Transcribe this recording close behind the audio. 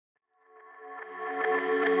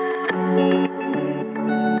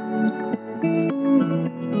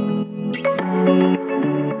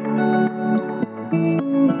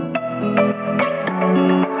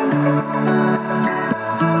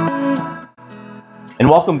And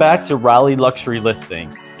welcome back to Raleigh Luxury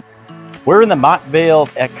Listings. We're in the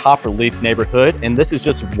Montvale at Copperleaf neighborhood, and this is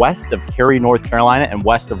just west of Cary, North Carolina and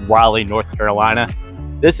west of Raleigh, North Carolina.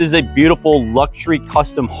 This is a beautiful luxury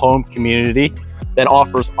custom home community that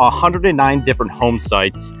offers 109 different home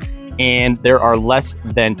sites, and there are less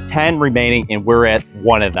than 10 remaining, and we're at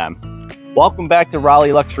one of them. Welcome back to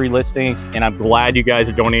Raleigh Luxury Listings, and I'm glad you guys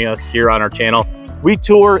are joining us here on our channel. We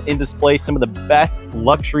tour and display some of the best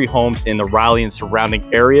luxury homes in the Raleigh and surrounding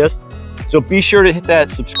areas. So be sure to hit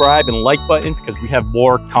that subscribe and like button because we have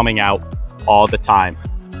more coming out all the time.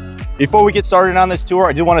 Before we get started on this tour,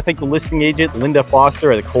 I do want to thank the listing agent, Linda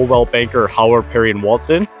Foster at the Coldwell Banker, Howard, Perry &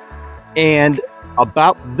 Walton. And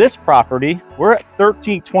about this property, we're at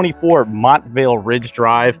 1324 Montvale Ridge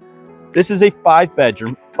Drive. This is a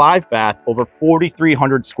 5-bedroom, 5-bath, over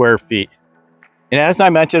 4,300 square feet. And as I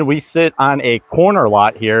mentioned, we sit on a corner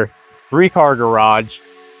lot here, 3-car garage,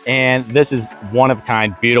 and this is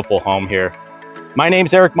one-of-a-kind, beautiful home here. My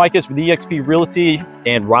name's Eric.Mikus with Exp Realty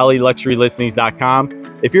and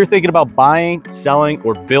RaleighLuxuryListings.com. If you're thinking about buying, selling,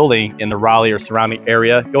 or building in the Raleigh or surrounding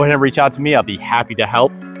area, go ahead and reach out to me. I'll be happy to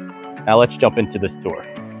help. Now let's jump into this tour.